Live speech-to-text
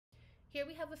Here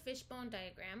we have a fishbone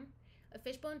diagram. A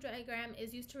fishbone diagram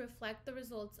is used to reflect the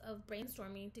results of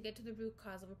brainstorming to get to the root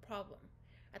cause of a problem.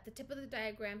 At the tip of the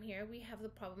diagram here, we have the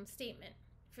problem statement.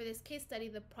 For this case study,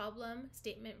 the problem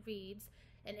statement reads,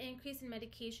 an increase in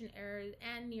medication errors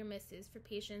and near misses for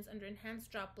patients under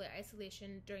enhanced droplet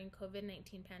isolation during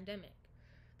COVID-19 pandemic.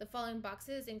 The following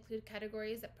boxes include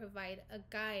categories that provide a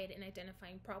guide in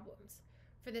identifying problems.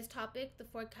 For this topic, the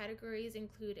 4 categories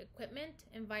include equipment,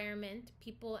 environment,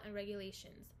 people, and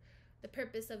regulations. The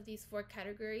purpose of these 4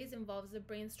 categories involves the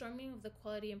brainstorming of the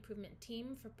quality improvement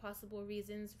team for possible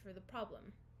reasons for the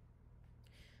problem.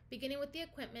 Beginning with the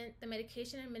equipment, the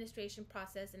medication administration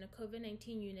process in a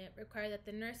COVID-19 unit required that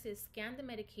the nurses scan the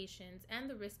medications and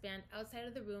the wristband outside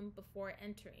of the room before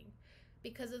entering.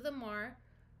 Because the MAR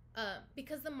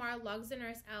logs the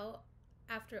nurse out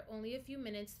after only a few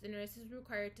minutes, the nurse is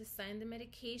required to sign the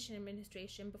medication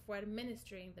administration before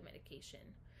administering the medication.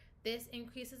 This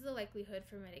increases the likelihood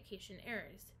for medication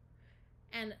errors.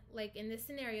 And like in this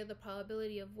scenario, the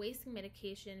probability of wasting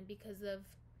medication because of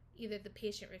either the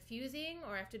patient refusing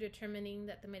or after determining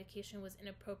that the medication was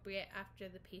inappropriate after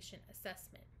the patient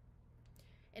assessment.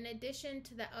 In addition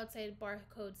to the outside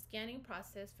barcode scanning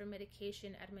process for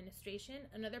medication administration,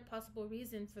 another possible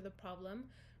reason for the problem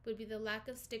would be the lack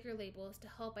of sticker labels to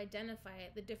help identify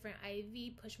the different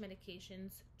IV push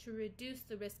medications to reduce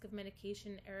the risk of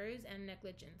medication errors and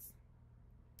negligence.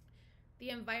 The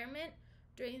environment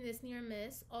during this near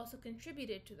miss also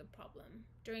contributed to the problem.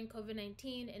 During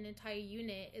COVID-19, an entire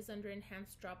unit is under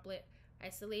enhanced droplet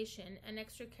isolation, and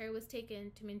extra care was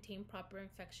taken to maintain proper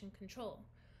infection control.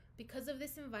 Because of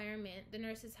this environment, the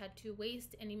nurses had to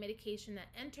waste any medication that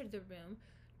entered the room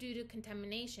due to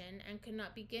contamination and could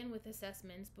not begin with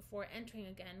assessments before entering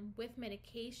again with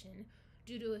medication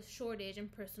due to a shortage in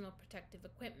personal protective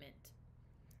equipment.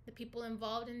 The people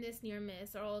involved in this near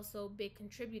miss are also big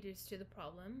contributors to the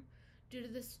problem. Due to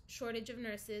the shortage of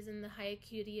nurses and the high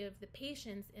acuity of the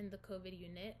patients in the COVID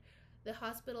unit, the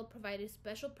hospital provided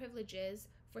special privileges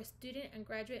for student and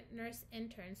graduate nurse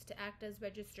interns to act as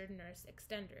registered nurse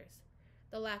extenders.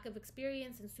 The lack of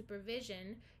experience and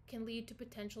supervision can lead to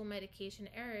potential medication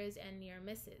errors and near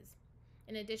misses.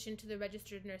 In addition to the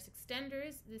registered nurse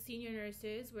extenders, the senior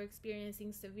nurses were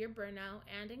experiencing severe burnout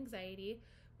and anxiety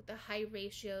with the high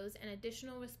ratios and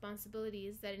additional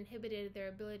responsibilities that inhibited their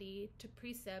ability to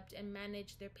precept and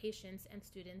manage their patients and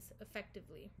students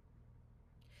effectively.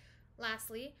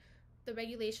 Lastly, the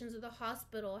regulations of the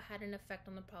hospital had an effect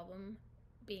on the problem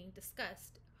being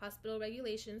discussed. Hospital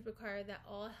regulations require that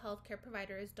all healthcare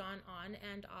providers don on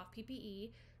and off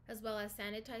PPE, as well as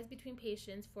sanitize between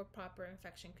patients for proper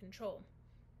infection control.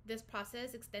 This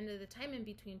process extended the time in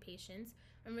between patients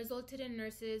and resulted in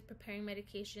nurses preparing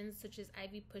medications such as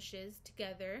IV pushes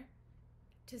together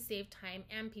to save time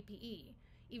and PPE,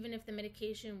 even if the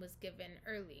medication was given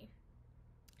early.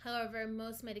 However,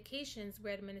 most medications were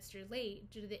administered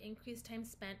late due to the increased time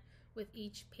spent with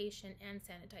each patient and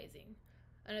sanitizing.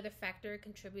 Another factor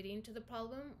contributing to the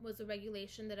problem was a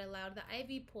regulation that allowed the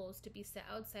IV poles to be set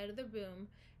outside of the room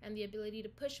and the ability to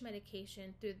push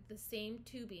medication through the same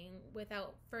tubing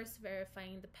without first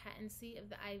verifying the patency of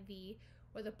the IV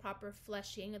or the proper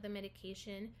flushing of the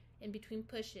medication in between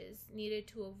pushes needed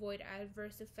to avoid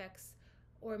adverse effects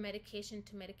or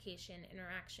medication-to-medication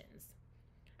interactions.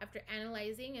 After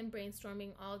analyzing and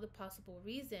brainstorming all the possible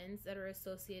reasons that are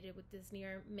associated with this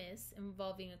near miss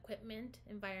involving equipment,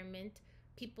 environment,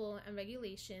 people, and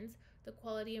regulations, the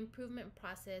quality improvement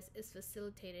process is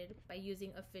facilitated by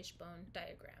using a fishbone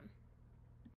diagram.